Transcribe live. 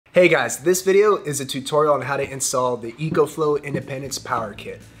Hey guys, this video is a tutorial on how to install the EcoFlow Independence Power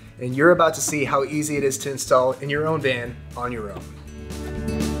Kit, and you're about to see how easy it is to install in your own van on your own.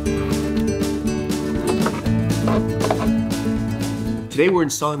 Today we're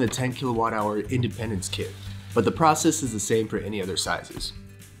installing the 10 kilowatt hour Independence Kit, but the process is the same for any other sizes.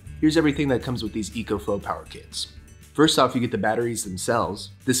 Here's everything that comes with these EcoFlow Power Kits. First off, you get the batteries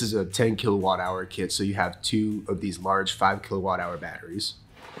themselves. This is a 10 kilowatt hour kit, so you have two of these large 5 kilowatt hour batteries.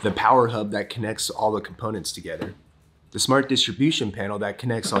 The power hub that connects all the components together, the smart distribution panel that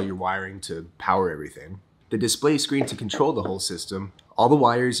connects all your wiring to power everything, the display screen to control the whole system, all the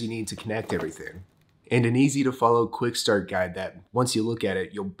wires you need to connect everything, and an easy to follow quick start guide that once you look at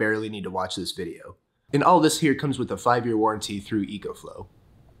it, you'll barely need to watch this video. And all this here comes with a 5-year warranty through EcoFlow.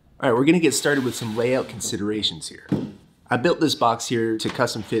 Alright, we're gonna get started with some layout considerations here. I built this box here to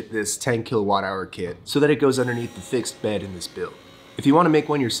custom fit this 10 kilowatt hour kit so that it goes underneath the fixed bed in this build. If you want to make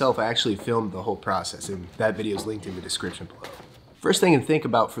one yourself, I actually filmed the whole process, and that video is linked in the description below. First thing to think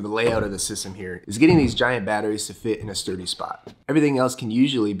about for the layout of the system here is getting these giant batteries to fit in a sturdy spot. Everything else can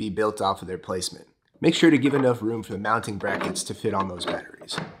usually be built off of their placement. Make sure to give enough room for the mounting brackets to fit on those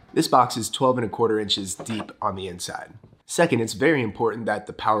batteries. This box is 12¼ inches deep on the inside. Second, it's very important that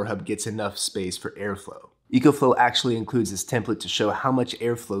the power hub gets enough space for airflow. EcoFlow actually includes this template to show how much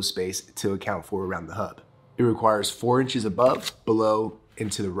airflow space to account for around the hub. It requires 4 inches above, below,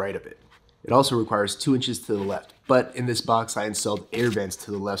 and to the right of it. It also requires 2 inches to the left, but in this box I installed air vents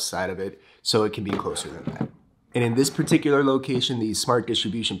to the left side of it so it can be closer than that. And in this particular location, the smart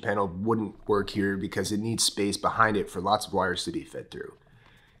distribution panel wouldn't work here because it needs space behind it for lots of wires to be fed through.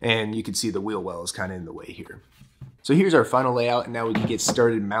 And you can see the wheel well is kind of in the way here. So here's our final layout, and now we can get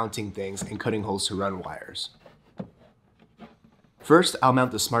started mounting things and cutting holes to run wires. First, I'll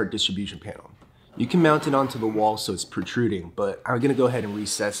mount the smart distribution panel. You can mount it onto the wall so it's protruding, but I'm gonna go ahead and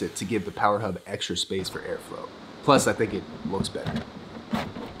recess it to give the power hub extra space for airflow. Plus, I think it looks better.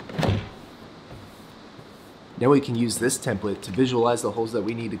 Now we can use this template to visualize the holes that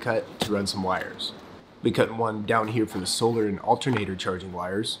we need to cut to run some wires. We cut one down here for the solar and alternator charging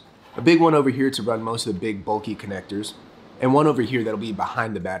wires, a big one over here to run most of the big bulky connectors, and one over here that'll be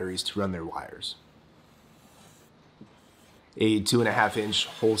behind the batteries to run their wires. A 2½ inch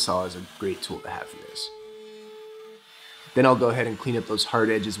hole saw is a great tool to have for this. Then I'll go ahead and clean up those hard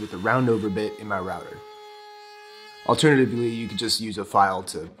edges with a round over bit in my router. Alternatively, you could just use a file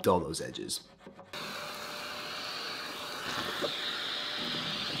to dull those edges.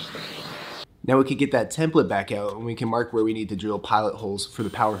 Now we can get that template back out and we can mark where we need to drill pilot holes for the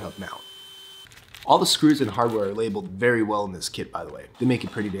power hub mount. All the screws and hardware are labeled very well in this kit, by the way. They make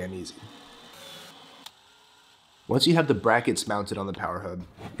it pretty damn easy. Once you have the brackets mounted on the power hub,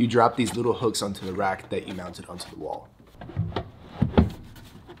 you drop these little hooks onto the rack that you mounted onto the wall.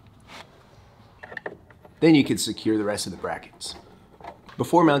 Then you can secure the rest of the brackets.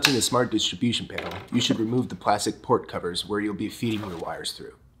 Before mounting the smart distribution panel, you should remove the plastic port covers where you'll be feeding your wires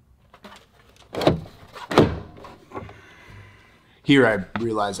through. Here I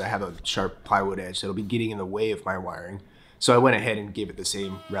realized I have a sharp plywood edge that'll be getting in the way of my wiring, so I went ahead and gave it the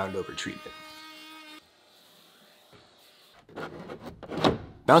same round over treatment.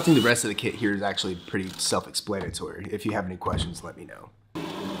 Mounting the rest of the kit here is actually pretty self-explanatory. If you have any questions, let me know.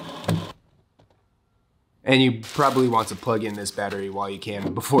 And you probably want to plug in this battery while you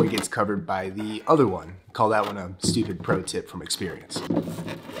can before it gets covered by the other one. Call that one a stupid pro tip from experience.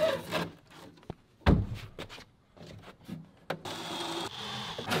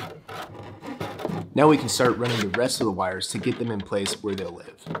 Now we can start running the rest of the wires to get them in place where they'll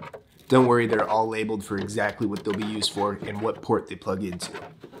live. Don't worry, they're all labeled for exactly what they'll be used for and what port they plug into.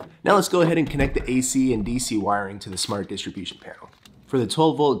 Now let's go ahead and connect the AC and DC wiring to the smart distribution panel. For the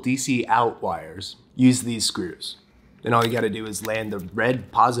 12-volt DC out wires, use these screws. Then all you gotta do is land the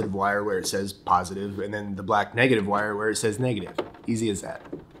red positive wire where it says positive, and then the black negative wire where it says negative. Easy as that.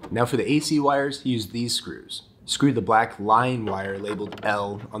 Now for the AC wires, use these screws. Screw the black line wire labeled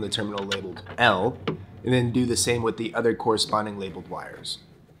L on the terminal labeled L, and then do the same with the other corresponding labeled wires.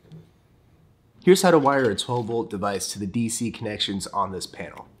 Here's how to wire a 12-volt device to the DC connections on this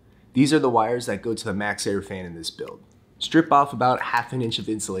panel. These are the wires that go to the max air fan in this build. Strip off about ½ inch of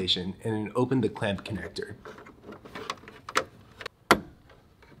insulation and then open the clamp connector.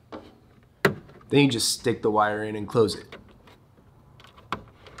 Then you just stick the wire in and close it.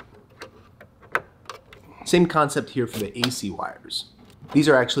 Same concept here for the AC wires. These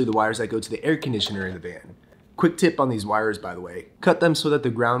are actually the wires that go to the air conditioner in the van. Quick tip on these wires, by the way, cut them so that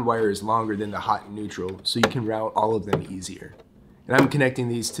the ground wire is longer than the hot and neutral so you can route all of them easier. And I'm connecting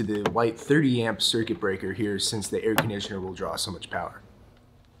these to the white 30 amp circuit breaker here since the air conditioner will draw so much power.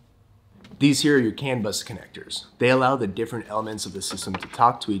 These here are your CAN bus connectors. They allow the different elements of the system to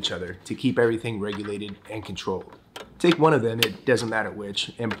talk to each other to keep everything regulated and controlled. Take one of them, it doesn't matter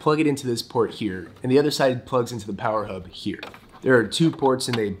which, and plug it into this port here, and the other side plugs into the power hub here. There are 2 ports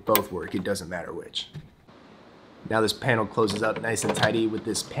and they both work, it doesn't matter which. Now this panel closes up nice and tidy with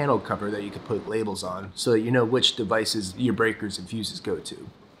this panel cover that you can put labels on so that you know which devices your breakers and fuses go to.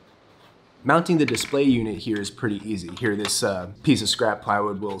 Mounting the display unit here is pretty easy. Here, this piece of scrap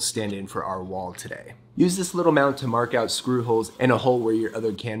plywood will stand in for our wall today. Use this little mount to mark out screw holes and a hole where your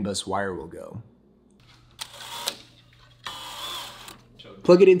other CAN bus wire will go.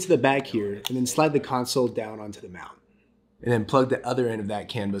 Plug it into the back here and then slide the console down onto the mount. And then plug the other end of that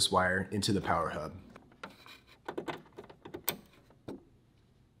CAN bus wire into the power hub.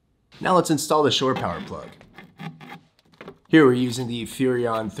 Now let's install the shore power plug. Here we're using the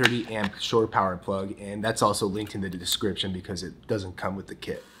Furrion 30 amp shore power plug, and that's also linked in the description because it doesn't come with the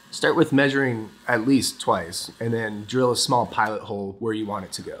kit. Start with measuring at least twice, and then drill a small pilot hole where you want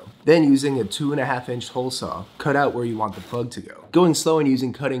it to go. Then using a 2.5-inch hole saw, cut out where you want the plug to go. Going slow and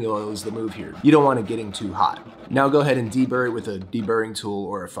using cutting oil is the move here. You don't want it getting too hot. Now go ahead and deburr it with a deburring tool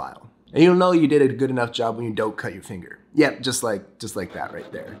or a file. And you'll know you did a good enough job when you don't cut your finger. Yep, just like that right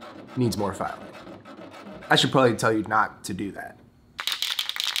there. Needs more filing. I should probably tell you not to do that.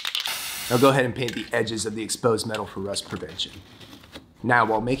 Now go ahead and paint the edges of the exposed metal for rust prevention. Now,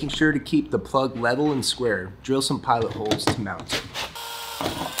 while making sure to keep the plug level and square, drill some pilot holes to mount it.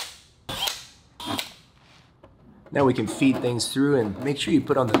 Now we can feed things through and make sure you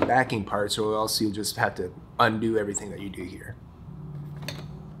put on the backing parts or else you'll just have to undo everything that you do here.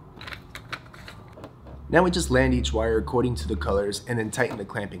 Now we just land each wire according to the colors and then tighten the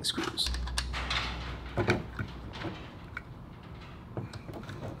clamping screws.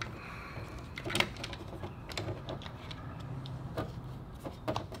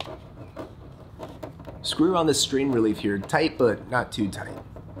 Screw on the strain relief here, tight but not too tight.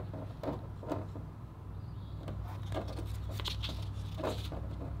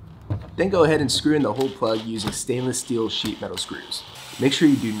 Then go ahead and screw in the whole plug using stainless steel sheet metal screws. Make sure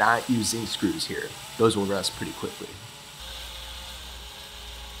you do not use zinc screws here. Those will rust pretty quickly.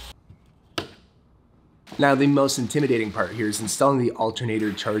 Now the most intimidating part here is installing the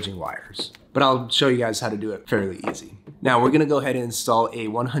alternator charging wires, but I'll show you guys how to do it fairly easy. Now we're gonna go ahead and install a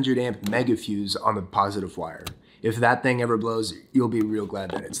 100 amp mega fuse on the positive wire. If that thing ever blows, you'll be real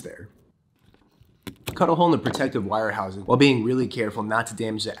glad that it's there. Cut a hole in the protective wire housing while being really careful not to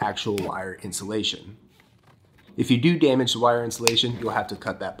damage the actual wire insulation. If you do damage the wire insulation, you'll have to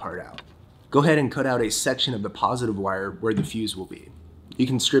cut that part out. Go ahead and cut out a section of the positive wire where the fuse will be. You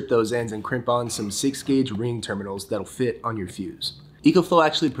can strip those ends and crimp on some 6-gauge ring terminals that'll fit on your fuse. EcoFlow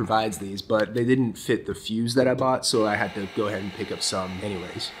actually provides these, but they didn't fit the fuse that I bought, so I had to go ahead and pick up some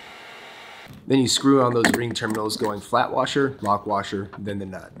anyways. Then you screw on those ring terminals going flat washer, lock washer, then the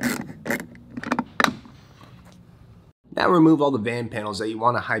nut. Now remove all the van panels that you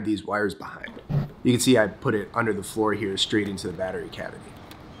want to hide these wires behind. You can see I put it under the floor here straight into the battery cavity.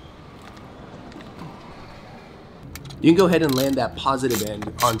 You can go ahead and land that positive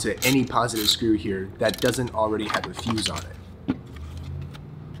end onto any positive screw here that doesn't already have a fuse on it.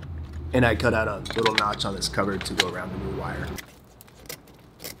 And I cut out a little notch on this cover to go around the new wire.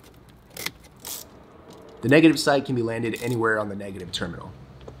 The negative side can be landed anywhere on the negative terminal.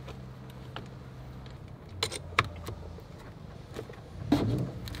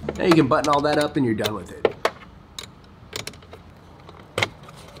 Now you can button all that up and you're done with it.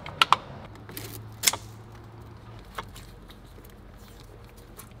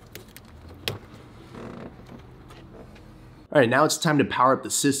 Alright, now it's time to power up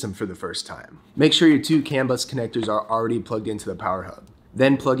the system for the first time. Make sure your 2 CAN bus connectors are already plugged into the power hub.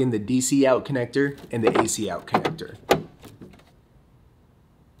 Then plug in the DC out connector and the AC out connector.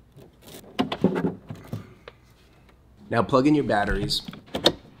 Now plug in your batteries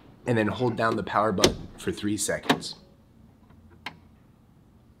and then hold down the power button for 3 seconds.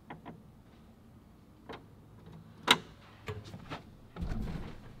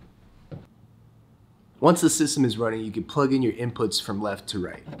 Once the system is running, you can plug in your inputs from left to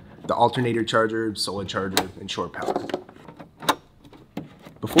right. The alternator charger, solar charger, and shore power.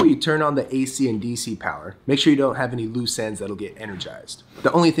 Before you turn on the AC and DC power, make sure you don't have any loose ends that'll get energized.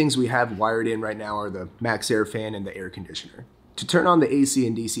 The only things we have wired in right now are the max air fan and the air conditioner. To turn on the AC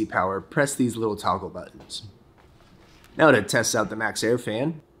and DC power, press these little toggle buttons. Now to test out the max air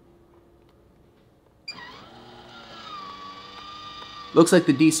fan, looks like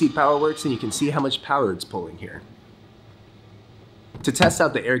the DC power works and you can see how much power it's pulling here. To test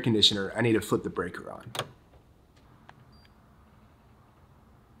out the air conditioner, I need to flip the breaker on.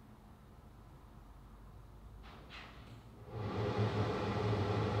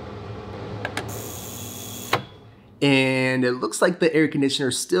 And it looks like the air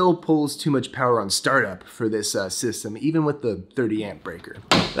conditioner still pulls too much power on startup for this system, even with the 30 amp breaker.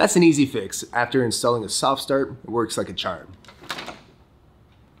 That's an easy fix. After installing a soft start, it works like a charm.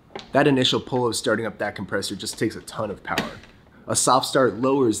 That initial pull of starting up that compressor just takes a ton of power. A soft start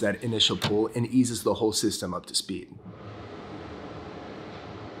lowers that initial pull and eases the whole system up to speed.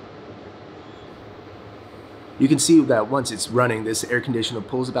 You can see that once it's running, this air conditioner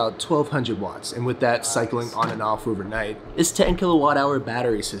pulls about 1200 watts, and with that cycling on and off overnight, this 10 kilowatt hour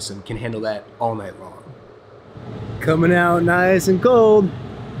battery system can handle that all night long. Coming out nice and cold.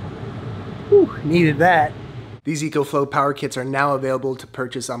 Whew, needed that. These EcoFlow Power Kits are now available to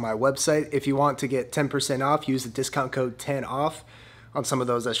purchase on my website. If you want to get 10% off, use the discount code 10OFF. On some of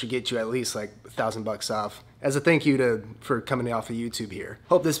those, that should get you at least like $1,000 off. As a thank you for coming off of YouTube here.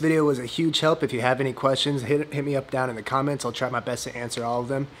 Hope this video was a huge help. If you have any questions, hit me up down in the comments. I'll try my best to answer all of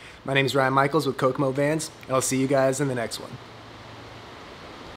them. My name is Ryan Michaels with Kokomo Vans, and I'll see you guys in the next one.